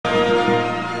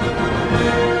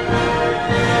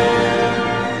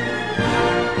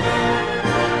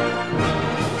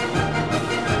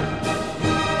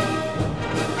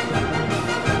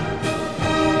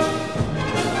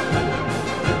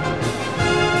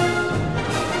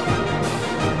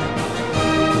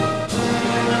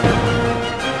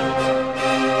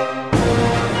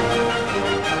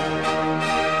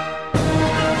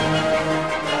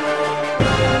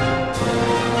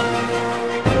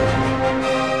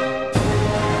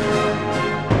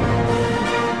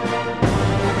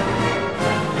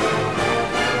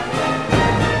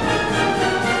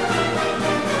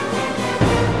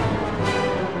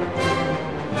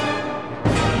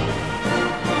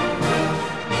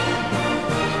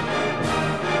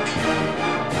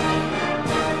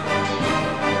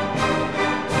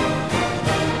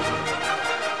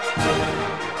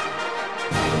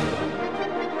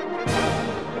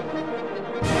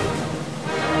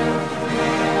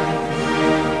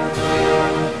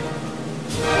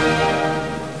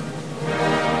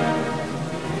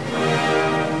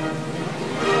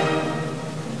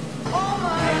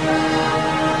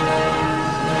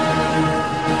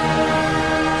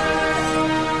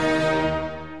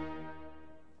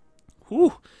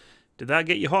Did that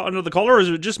get you hot under the collar, or is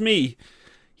it just me?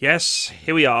 Yes,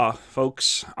 here we are,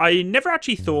 folks. I never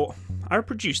actually thought I would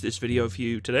produce this video for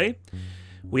you today.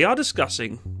 We are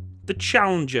discussing the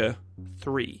Challenger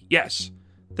 3. Yes,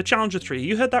 the Challenger 3.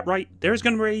 You heard that right. There is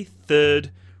going to be a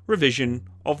third revision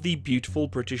of the beautiful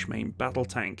British main battle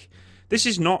tank. This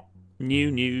is not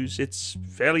new news. It's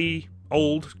fairly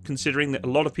old, considering that a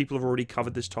lot of people have already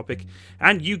covered this topic,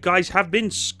 and you guys have been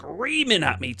screaming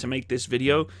at me to make this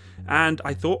video, and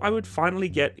I thought I would finally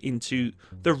get into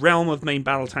the realm of main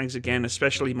battle tanks again,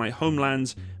 especially my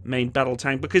homeland's main battle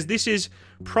tank, because this is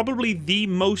probably the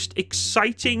most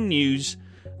exciting news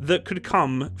that could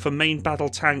come for main battle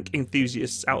tank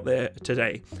enthusiasts out there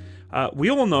today. We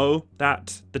all know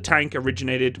that the tank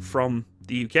originated from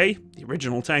the UK, the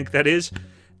original tank that is,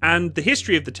 and the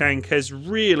history of the tank has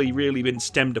really been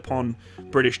stemmed upon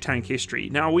British tank history.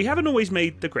 Now, we haven't always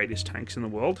made the greatest tanks in the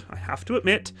world, I have to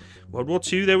admit. World War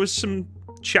II, there was some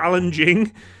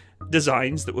challenging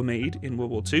designs that were made in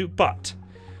World War II, but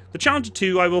the Challenger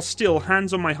 2, I will still,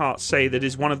 hands on my heart, say that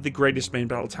is one of the greatest main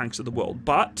battle tanks of the world,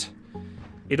 but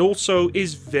it also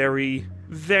is very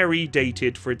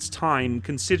dated for its time,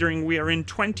 considering we are in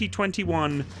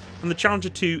 2021 and the Challenger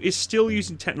 2 is still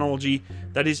using technology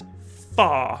that is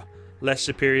far less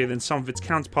superior than some of its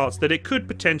counterparts that it could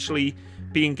potentially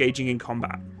be engaging in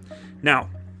combat. Now,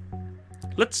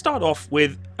 let's start off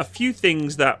with a few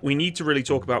things that we need to really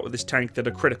talk about with this tank that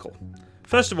are critical.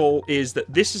 First of all is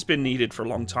that this has been needed for a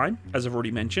long time, as I've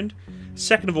already mentioned.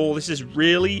 Second of all, this is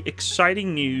really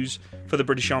exciting news for the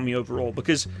British Army overall,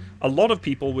 because a lot of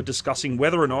people were discussing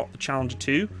whether or not the Challenger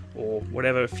 2, or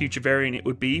whatever future variant it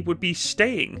would be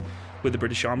staying with the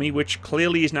British Army, which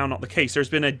clearly is now not the case. There's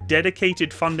been a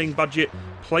dedicated funding budget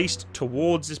placed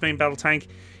towards this main battle tank.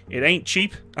 It ain't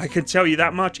cheap, I can tell you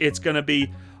that much. It's going to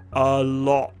be a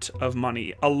lot of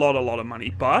money, a lot of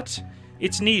money, but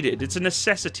it's needed. It's a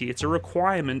necessity. It's a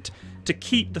requirement to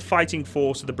keep the fighting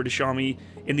force of the British Army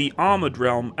in the armoured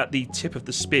realm at the tip of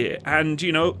the spear. And,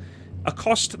 you know, a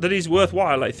cost that is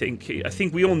worthwhile, I think. I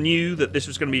think we all knew that this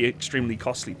was going to be an extremely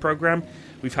costly program.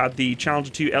 We've had the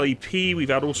Challenger 2 LEP, we've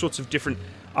had all sorts of different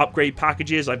upgrade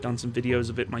packages. I've done some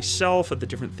videos of it myself, of the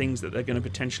different things that they're going to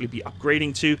potentially be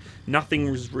upgrading to.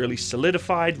 Nothing was really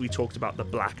solidified. We talked about the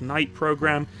Black Knight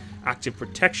program, active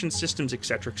protection systems,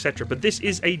 etc, etc. But this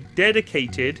is a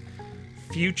dedicated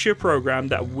future program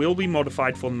that will be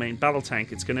modified for the main battle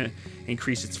tank. It's going to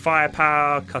increase its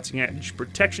firepower, cutting-edge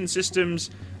protection systems,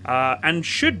 and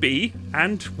should be,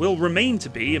 and will remain to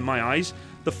be, in my eyes,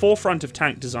 the forefront of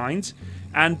tank designs,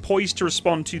 and poised to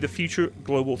respond to the future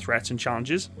global threats and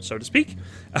challenges, so to speak,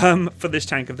 for this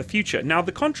tank of the future. Now,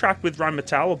 the contract with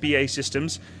Rheinmetall BAE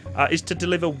Systems is to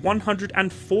deliver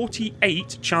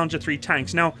 148 Challenger 3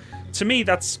 tanks. Now, to me,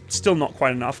 that's still not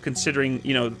quite enough, considering,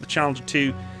 you know, the Challenger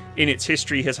 2 in its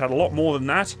history has had a lot more than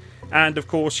that. And, of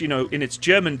course, you know, in its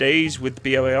German days with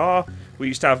BOAR, we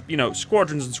used to have, you know,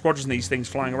 squadrons and squadrons of these things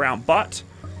flying around. But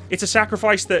it's a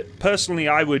sacrifice that, personally,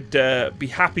 I would be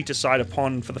happy to side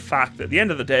upon, for the fact that at the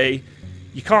end of the day,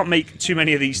 you can't make too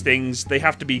many of these things. They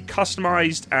have to be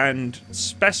customized and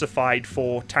specified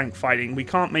for tank fighting. We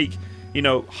can't make, you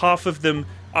know, half of them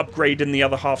upgrade and the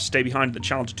other half stay behind the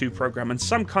Challenger 2 program. And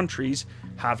some countries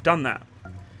have done that.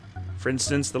 For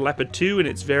instance, the Leopard 2 in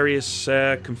its various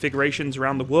configurations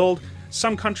around the world.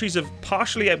 Some countries have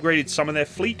partially upgraded some of their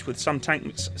fleet with some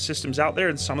tank systems out there,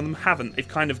 and some of them haven't. They've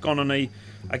kind of gone on a,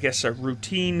 I guess, a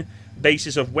routine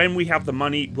basis of when we have the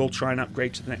money, we'll try and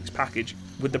upgrade to the next package.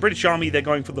 With the British Army, they're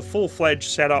going for the full-fledged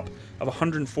setup of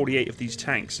 148 of these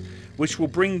tanks, which will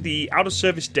bring the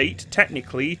out-of-service date,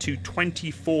 technically, to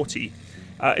 2040.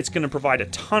 It's going to provide a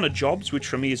ton of jobs, which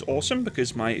for me is awesome,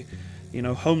 because my, you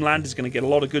know, homeland is going to get a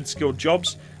lot of good skilled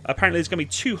jobs. Apparently there's going to be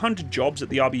 200 jobs at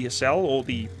the RBSL, or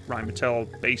the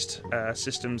Rheinmetall-based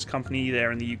systems company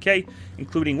there in the UK,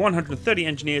 including 130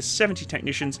 engineers, 70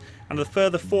 technicians, and a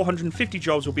further 450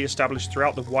 jobs will be established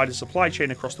throughout the wider supply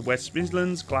chain across the West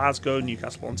Midlands, Glasgow,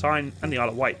 Newcastle on Tyne, and the Isle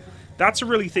of Wight. That's a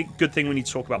really good thing we need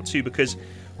to talk about too, because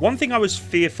one thing I was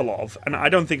fearful of, and I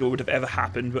don't think it would have ever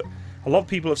happened, but a lot of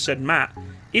people have said, Matt,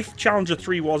 if Challenger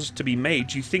 3 was to be made,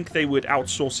 do you think they would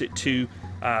outsource it to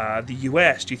the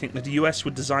US? Do you think that the US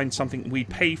would design something we'd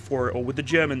pay for it, or with the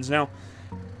Germans? Now,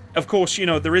 of course, you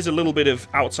know, there is a little bit of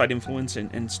outside influence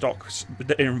in stocks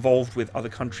that are involved with other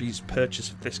countries' purchase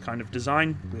of this kind of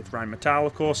design, with Rheinmetall,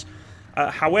 of course.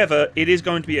 However, it is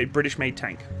going to be a British-made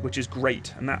tank, which is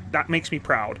great, and that makes me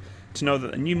proud to know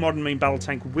that a new modern main battle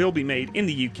tank will be made in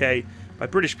the UK by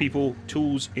British people,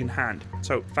 tools in hand.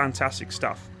 So, fantastic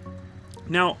stuff.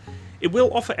 Now, It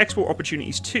will offer export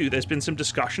opportunities too. There's been some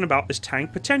discussion about this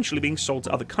tank potentially being sold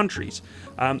to other countries.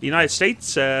 The United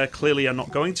States clearly are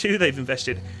not going to. They've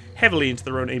invested heavily into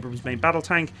their own Abrams main battle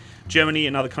tank. Germany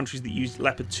and other countries that use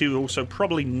Leopard 2 are also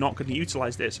probably not going to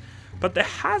utilize this. But there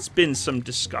has been some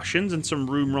discussions and some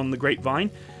rumor on the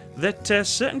grapevine that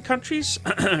certain countries,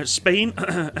 Spain,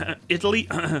 Italy,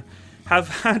 have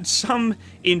had some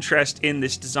interest in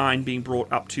this design being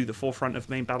brought up to the forefront of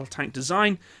main battle tank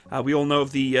design. We all know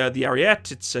of the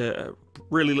Ariete. It's a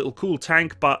really little cool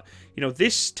tank, but you know,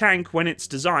 this tank, when it's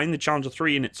designed, the Challenger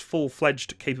 3 in its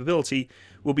full-fledged capability,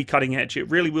 will be cutting edge. It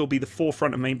really will be the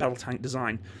forefront of main battle tank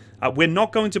design. We're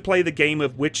not going to play the game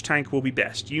of which tank will be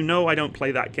best. You know I don't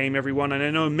play that game, everyone, and I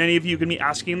know many of you are going to be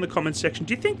asking in the comments section,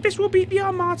 do you think this will beat the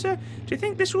Armata? Do you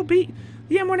think this will beat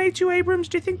the M1A2 Abrams?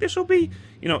 Do you think this will be...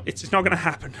 You know, it's not going to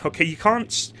happen, okay? You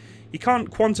can't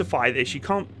quantify this. You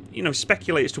can't, you know,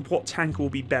 speculate as to what tank will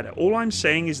be better. All I'm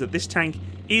saying is that this tank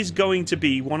is going to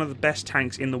be one of the best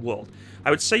tanks in the world. I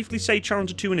would safely say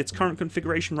Challenger 2 in its current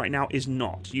configuration right now is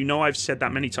not. You know I've said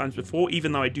that many times before,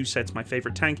 even though I do say it's my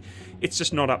favorite tank. It's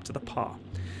just not up to the par.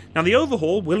 Now, the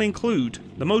overhaul will include,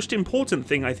 the most important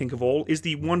thing I think of all, is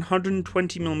the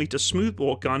 120mm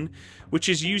smoothbore gun, which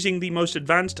is using the most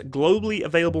advanced globally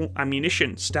available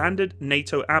ammunition, standard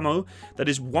NATO ammo, that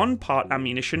is 1-part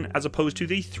ammunition as opposed to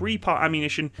the 3-part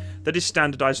ammunition that is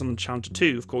standardized on the Challenger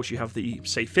 2. Of course, you have the,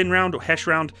 say, Fin round or Hesh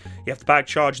round, you have the bag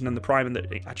charge, and then the primer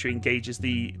that actually engages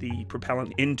the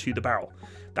propellant into the barrel.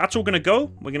 That's all going to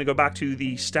go. We're going to go back to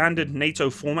the standard NATO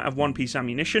format of one-piece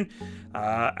ammunition,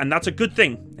 and that's a good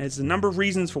thing. There's a number of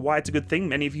reasons for why it's a good thing.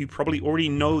 Many of you probably already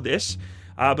know this,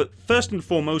 but first and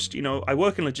foremost, you know, I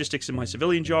work in logistics in my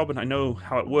civilian job, and I know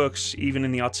how it works, even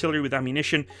in the artillery with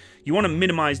ammunition. You want to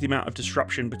minimize the amount of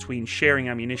disruption between sharing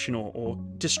ammunition or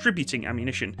distributing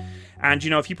ammunition. And, you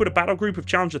know, if you put a battle group of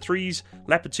Challenger 3s,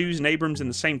 Leopard 2s, and Abrams in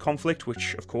the same conflict,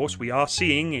 which, of course, we are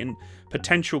seeing in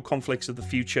potential conflicts of the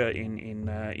future in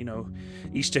you know,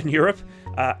 Eastern Europe,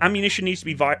 ammunition needs to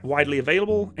be widely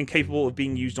available and capable of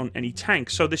being used on any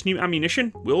tank. So this new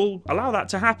ammunition will allow that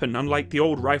to happen, unlike the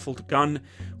old rifled gun,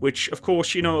 which, of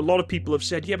course, you know, a lot of people have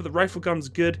said, yeah, but the rifle gun's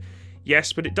good.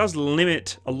 Yes, but it does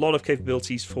limit a lot of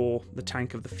capabilities for the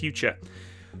tank of the future.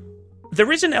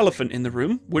 There is an elephant in the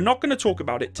room. We're not going to talk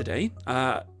about it today.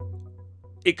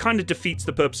 It kind of defeats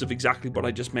the purpose of exactly what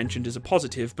I just mentioned as a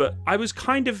positive, but I was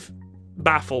kind of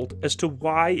baffled as to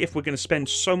why, if we're going to spend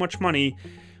so much money,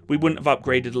 we wouldn't have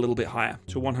upgraded a little bit higher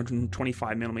to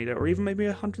 125mm or even maybe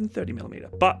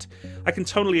 130mm. But I can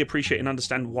totally appreciate and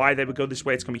understand why they would go this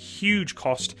way. It's going to be a huge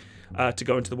cost to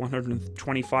go into the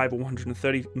 125 or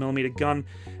 130mm gun,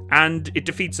 and it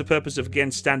defeats the purpose of,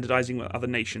 again, standardizing with other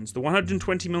nations. The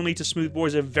 120mm smoothbore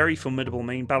is a very formidable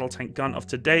main battle tank gun of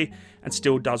today and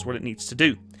still does what it needs to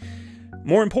do.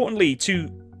 More importantly, to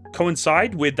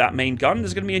coincide with that main gun,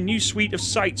 there's going to be a new suite of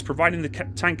sights providing the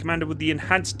tank commander with the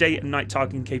enhanced day and night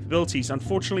targeting capabilities.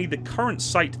 Unfortunately, the current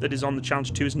sight that is on the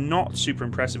Challenger 2 is not super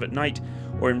impressive at night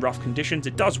or in rough conditions.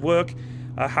 It does work,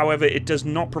 however, it does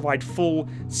not provide full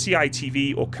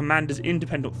CITV or commander's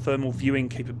independent thermal viewing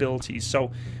capabilities.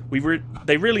 So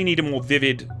they really need a more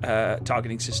vivid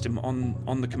targeting system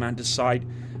on the commander's side.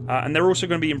 And they're also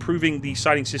going to be improving the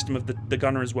sighting system of the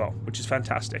gunner as well, which is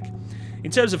fantastic. In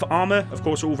terms of armor, of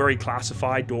course, all very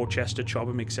classified, Dorchester,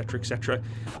 Chobham, etc., etc.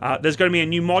 There's going to be a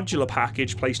new modular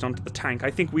package placed onto the tank.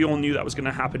 I think we all knew that was going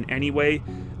to happen anyway,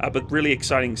 but really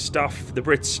exciting stuff. The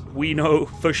Brits, we know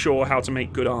for sure how to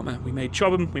make good armor. We made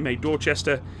Chobham, we made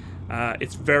Dorchester.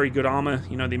 It's very good armor.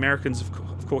 You know, the Americans,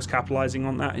 of course, capitalizing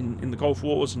on that in the Gulf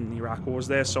Wars and the Iraq Wars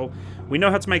there, so we know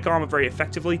how to make armor very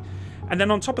effectively. And then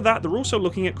on top of that, they're also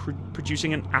looking at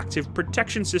producing an active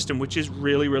protection system, which is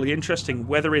really, really interesting.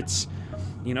 Whether it's,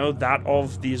 you know, that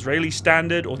of the Israeli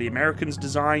standard or the Americans'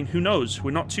 design, who knows?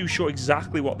 We're not too sure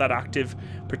exactly what that active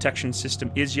protection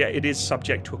system is yet. It is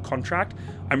subject to a contract.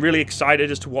 I'm really excited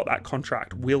as to what that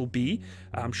contract will be.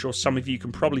 I'm sure some of you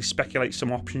can probably speculate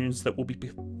some options that will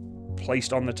be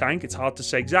placed on the tank. It's hard to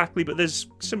say exactly, but there's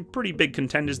some pretty big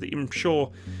contenders that I'm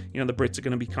sure, you know, the Brits are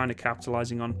going to be kind of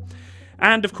capitalizing on.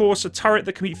 And, of course, a turret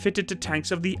that can be fitted to tanks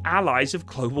of the allies of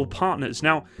global partners.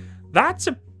 Now, that's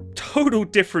a total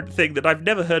different thing that I've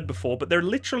never heard before, but they're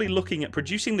literally looking at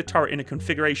producing the turret in a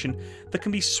configuration that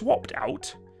can be swapped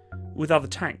out with other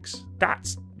tanks.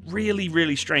 That's really,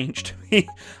 really strange to me.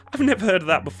 I've never heard of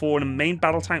that before in a main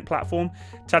battle tank platform,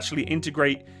 to actually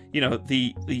integrate, you know,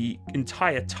 the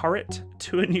entire turret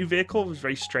to a new vehicle. It was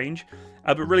very strange,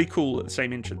 but really cool at the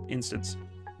same instance.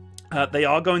 They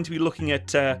are going to be looking at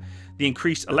the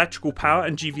increased electrical power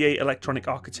and GVA electronic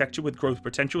architecture with growth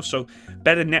potential, so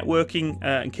better networking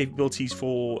and capabilities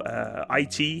for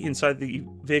IT inside the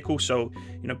vehicle, so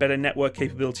better network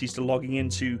capabilities to logging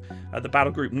into the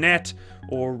battle group net,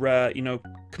 or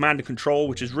command and control,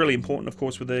 which is really important, of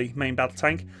course, with the main battle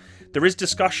tank. There is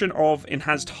discussion of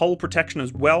enhanced hull protection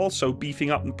as well, so beefing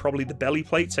up probably the belly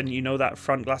plates, and that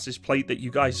front glasses plate that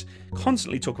you guys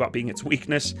constantly talk about being its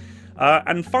weakness.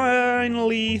 And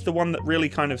finally, the one that really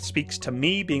kind of speaks to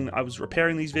me, being that I was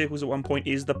repairing these vehicles at one point,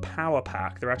 is the power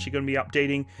pack. They're actually going to be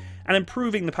updating and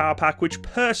improving the power pack, which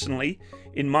personally,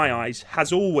 in my eyes,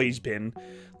 has always been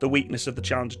the weakness of the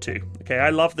Challenger 2. Okay, I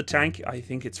love the tank. I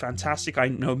think it's fantastic. I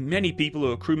know many people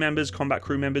who are crew members, combat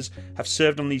crew members, have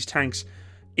served on these tanks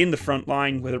in the front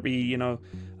line, whether it be,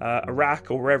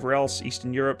 Iraq or wherever else,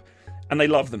 Eastern Europe, and they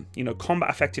love them. Combat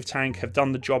effective tank, have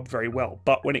done the job very well.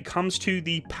 But when it comes to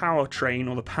the powertrain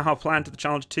or the power plant of the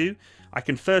Challenger 2, I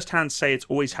can firsthand say it's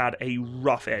always had a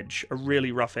rough edge, a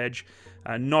really rough edge.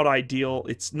 Not ideal.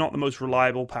 It's not the most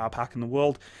reliable power pack in the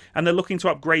world, and they're looking to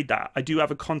upgrade that. I do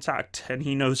have a contact, and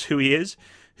he knows who he is,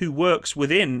 who works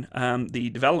within the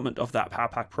development of that power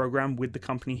pack program with the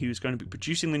company who's going to be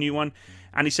producing the new one,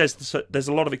 and he says there's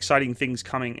a lot of exciting things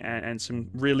coming and some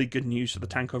really good news for the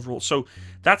tank overall. So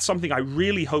that's something I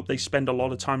really hope they spend a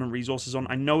lot of time and resources on.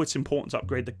 I know it's important to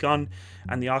upgrade the gun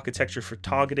and the architecture for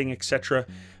targeting, etc.,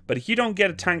 but if you don't get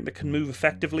a tank that can move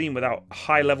effectively and without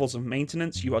high levels of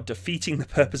maintenance, you are defeating the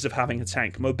purpose of having a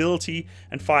tank. Mobility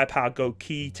and firepower go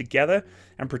key together,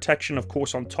 and protection, of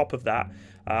course, on top of that.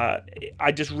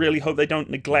 I just really hope they don't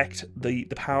neglect the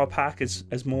power pack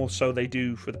as more so they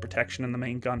do for the protection and the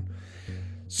main gun.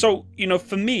 So,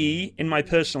 for me, in my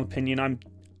personal opinion, I'm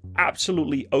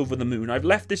absolutely over the moon. I've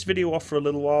left this video off for a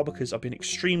little while because I've been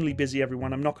extremely busy,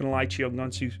 everyone. I'm not going to lie to you. I'm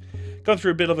going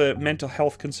through a bit of a mental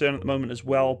health concern at the moment as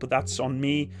well, but that's on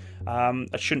me. I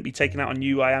shouldn't be taken out on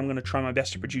you. I am going to try my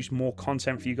best to produce more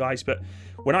content for you guys, but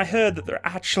when I heard that they're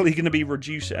actually going to be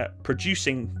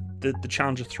producing the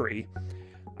Challenger 3,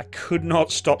 I could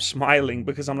not stop smiling,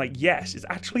 because I'm like, yes, it's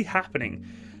actually happening.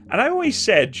 And I always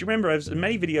said, do you remember, in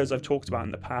many videos I've talked about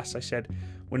in the past, I said,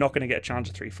 we're not going to get a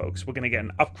Challenger 3, folks. We're going to get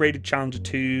an upgraded Challenger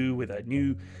 2 with a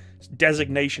new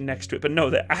designation next to it. But no,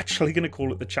 they're actually going to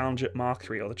call it the Challenger Mark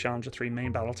 3, or the Challenger 3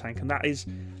 main battle tank. And that is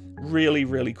really,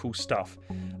 really cool stuff.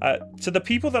 To the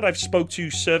people that I've spoke to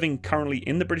serving currently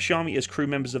in the British Army as crew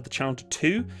members of the Challenger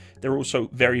 2, they're also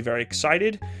very, very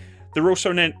excited. They're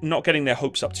also not getting their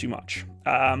hopes up too much.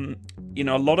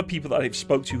 A lot of people that I've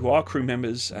spoke to who are crew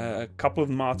members, a couple of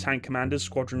them are tank commanders,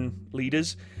 squadron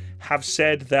leaders, have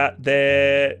said that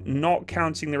they're not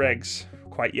counting their eggs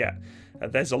quite yet.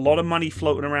 There's a lot of money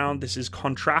floating around. This is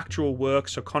contractual work,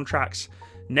 so contracts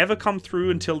never come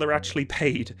through until they're actually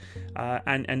paid.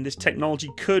 And this technology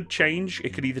could change.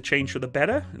 It could either change for the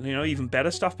better, even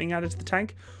better stuff being added to the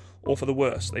tank, or for the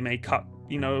worse. They may cut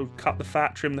the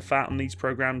fat, trim the fat on these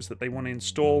programs that they want to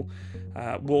install.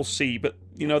 We'll see. But,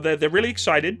 they're really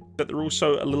excited, but they're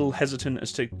also a little hesitant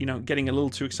as to, getting a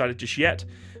little too excited just yet,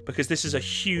 because this is a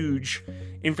huge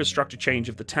infrastructure change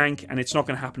of the tank, and it's not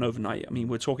going to happen overnight. I mean,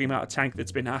 we're talking about a tank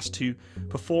that's been asked to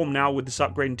perform now with this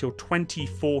upgrade until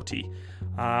 2040.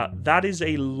 That is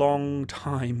a long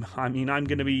time. I mean, I'm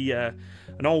going to be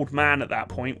an old man at that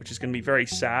point, which is going to be very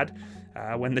sad.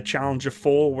 When the Challenger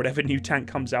 4, whatever new tank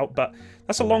comes out, but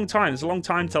that's a long time. It's a long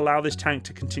time to allow this tank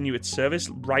to continue its service,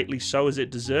 rightly so, as it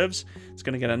deserves. It's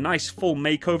going to get a nice full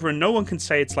makeover, and no one can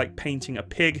say it's like painting a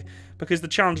pig, because the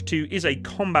Challenger 2 is a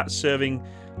combat-serving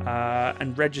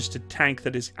and registered tank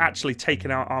that has actually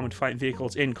taken out armoured fighting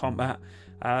vehicles in combat.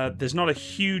 There's not a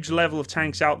huge level of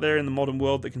tanks out there in the modern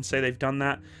world that can say they've done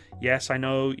that. Yes, I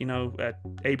know,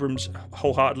 Abrams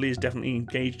wholeheartedly has definitely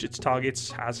engaged its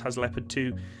targets, as has Leopard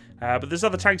 2. But there's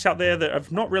other tanks out there that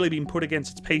have not really been put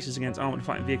against its paces against armoured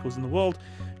fighting vehicles in the world.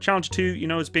 Challenger 2,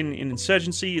 it's been in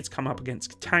insurgency, it's come up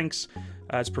against tanks,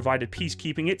 it's provided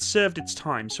peacekeeping, it's served its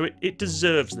time, so it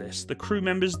deserves this. The crew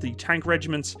members, the tank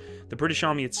regiments, the British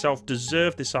Army itself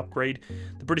deserve this upgrade.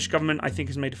 The British government, I think,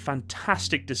 has made a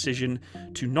fantastic decision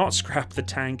to not scrap the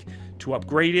tank, to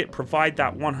upgrade it, provide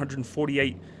that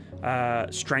 148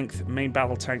 strength main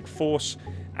battle tank force,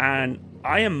 and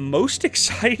I am most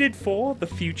excited for the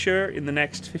future in the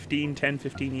next 10,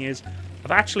 15 years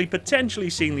of actually potentially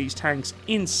seeing these tanks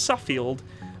in Suffield,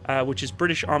 which is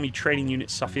British Army Training Unit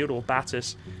Suffield, or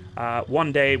BATUS.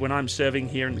 One day when I'm serving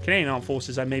here in the Canadian Armed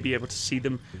Forces, I may be able to see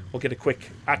them or get a quick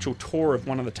actual tour of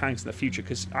one of the tanks in the future,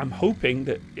 because I'm hoping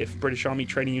that if British Army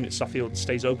Training Unit Suffield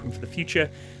stays open for the future,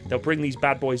 they'll bring these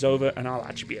bad boys over and I'll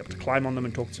actually be able to climb on them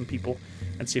and talk to some people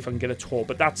and see if I can get a tour.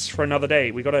 But that's for another day.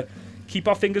 We got to keep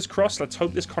our fingers crossed. Let's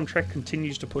hope this contract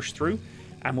continues to push through,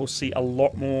 and we'll see a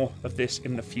lot more of this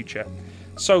in the future.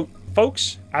 So,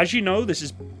 folks, as you know, this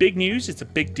is big news. It's a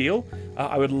big deal.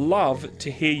 I would love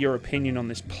to hear your opinion on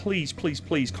this. Please, please,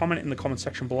 please comment in the comment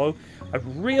section below. I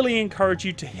really encourage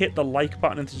you to hit the like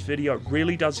button in this video. It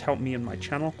really does help me and my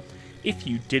channel. If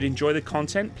you did enjoy the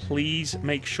content, please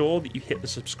make sure that you hit the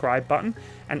subscribe button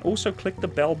and also click the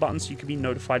bell button so you can be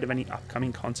notified of any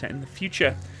upcoming content in the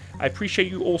future. I appreciate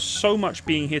you all so much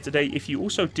being here today. If you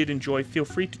also did enjoy, feel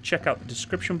free to check out the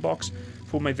description box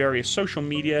for my various social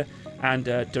media and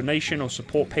donation or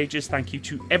support pages. Thank you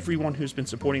to everyone who's been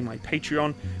supporting my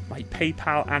Patreon, my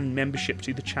PayPal, and membership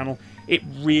to the channel. It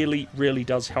really, really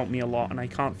does help me a lot, and I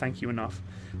can't thank you enough.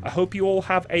 I hope you all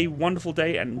have a wonderful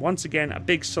day, and once again, a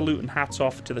big salute and hats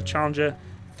off to the Challenger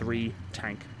 3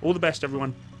 tank. All the best,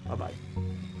 everyone.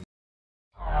 Bye-bye.